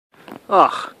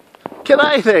Oh,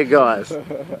 g'day there, guys.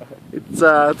 It's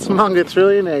Munga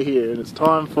Trillionaire here, and it's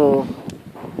time for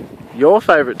your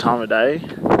favourite time of day,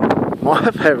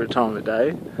 my favourite time of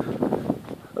day,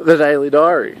 the Daily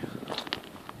Diary.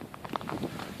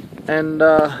 And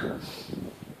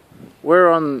we're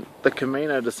on the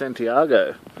Camino de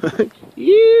Santiago.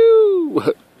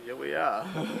 Here we are.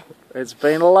 It's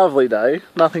been a lovely day.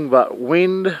 Nothing but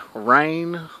wind,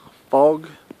 rain, fog.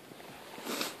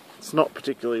 It's not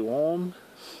particularly warm,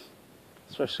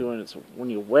 especially when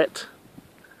you're wet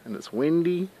and it's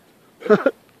windy.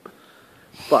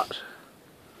 But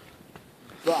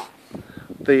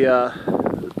the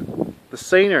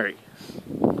scenery,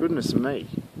 goodness me.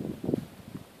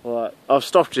 Well, I've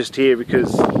stopped just here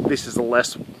because this is the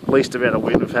least amount of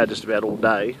wind we've had just about all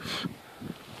day.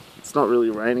 It's not really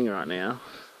raining right now.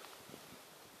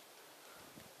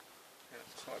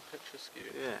 It's quite picturesque.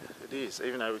 Yeah, it is,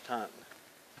 even though we can't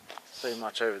see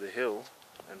much over the hill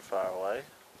and far away.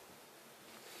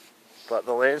 But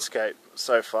the landscape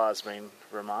so far has been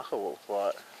remarkable.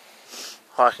 Like,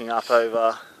 hiking up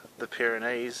over the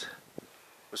Pyrenees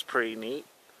was pretty neat.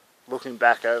 Looking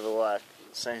back over like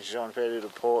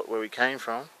Saint-Jean-Pied-de-Port where we came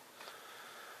from.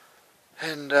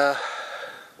 And you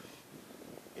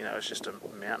know, it's just a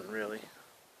mountain really.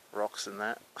 Rocks and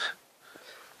that.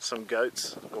 Some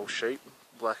goats or sheep,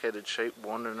 black-headed sheep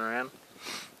wandering around.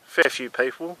 Fair few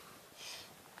people.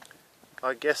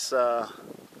 I guess we're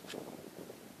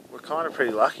kind of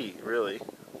pretty lucky really.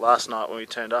 Last night when we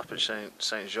turned up at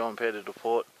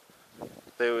Saint-Jean-Pied-de-Port,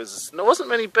 there wasn't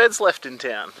many beds left in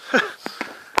town. So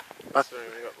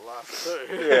we got the last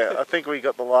two. Yeah, I think we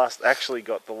got the last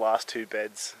two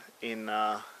beds in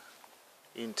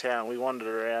town. We wandered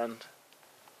around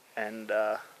and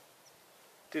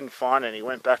didn't find any.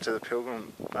 Went back to the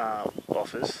Pilgrim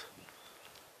office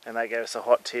and they gave us a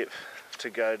hot tip to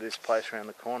go to this place around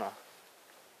the corner.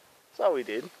 So we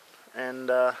did, and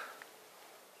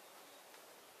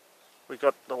we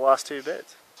got the last two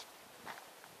beds.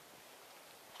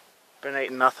 Been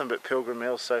eating nothing but Pilgrim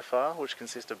meals so far, which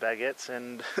consist of baguettes,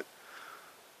 and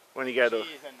when you go to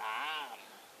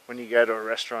a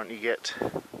restaurant, you get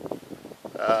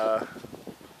a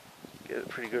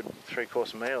pretty good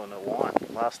 3-course meal and a wine.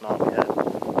 Last night we had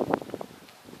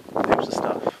heaps of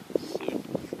stuff.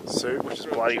 Soup, which is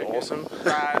bloody awesome.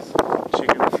 Fries.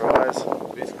 Chicken and fries.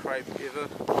 Best crepe ever.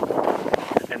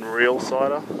 And real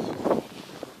cider.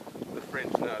 The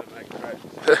French know how to make crepes.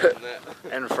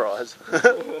 And fries.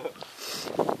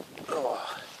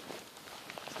 Oh.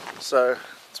 So,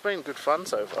 it's been good fun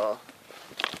so far.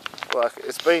 Like,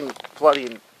 it's been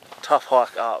bloody tough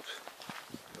hike up.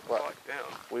 Like, Hike down.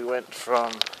 we went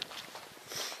from,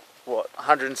 what,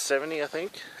 170 I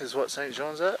think, is what St.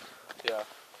 John's at? Yeah.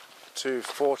 To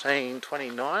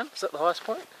 1429, is that the highest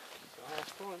point? The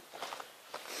highest point.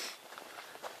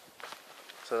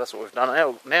 So that's what we've done.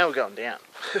 Now we're going down.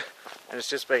 And it's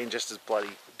just been just as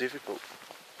bloody difficult.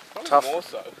 Probably Tough. more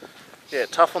so. Yeah,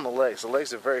 tough on the legs. The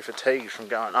legs are very fatigued from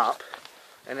going up.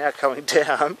 And now coming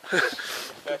down.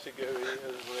 Fatagui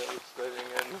is really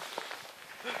sitting in.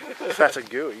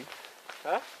 Fatagui?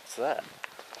 Huh? What's that?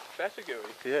 Fatagui.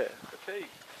 Yeah. Fatigue.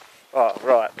 Oh,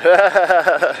 right.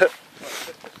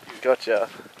 Gotcha.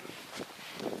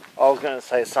 I was going to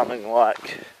say something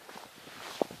like,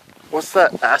 what's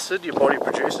that acid your body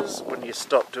produces when you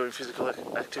stop doing physical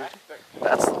activity?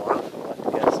 That's the one. I like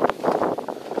to guess.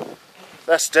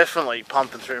 That's definitely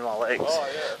pumping through my legs. Oh,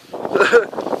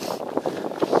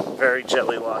 yeah. Very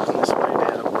gently like on this way down.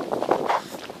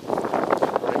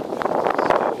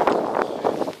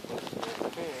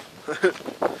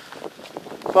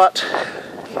 But,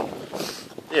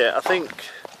 yeah, I think...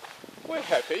 We're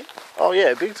happy. Oh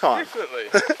yeah, big time.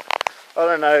 Definitely. I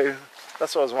don't know,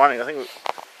 that's what I was wondering. I think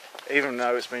even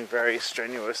though it's been very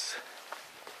strenuous,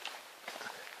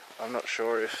 I'm not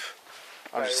sure if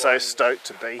I'm just so stoked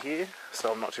to be here,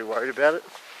 so I'm not too worried about it.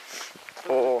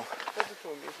 Or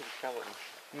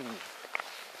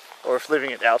if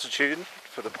living at altitude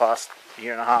for the past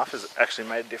year and a half has actually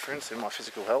made a difference in my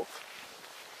physical health.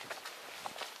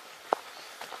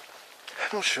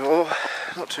 I'm not sure,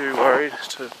 not too worried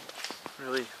to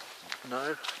really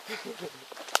know.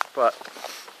 But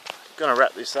gonna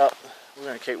wrap this up. We're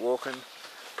gonna keep walking.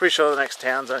 Pretty sure the next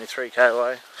town's only 3k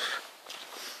away.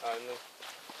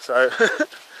 So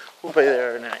we'll be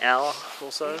there in an hour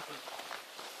or so.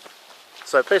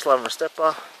 So peace, love and respect.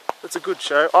 It's a good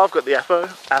show. I've got the apple.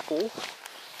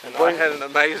 And I had an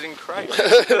amazing crepe.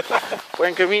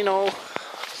 Buen camino.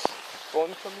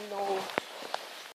 Bon camino.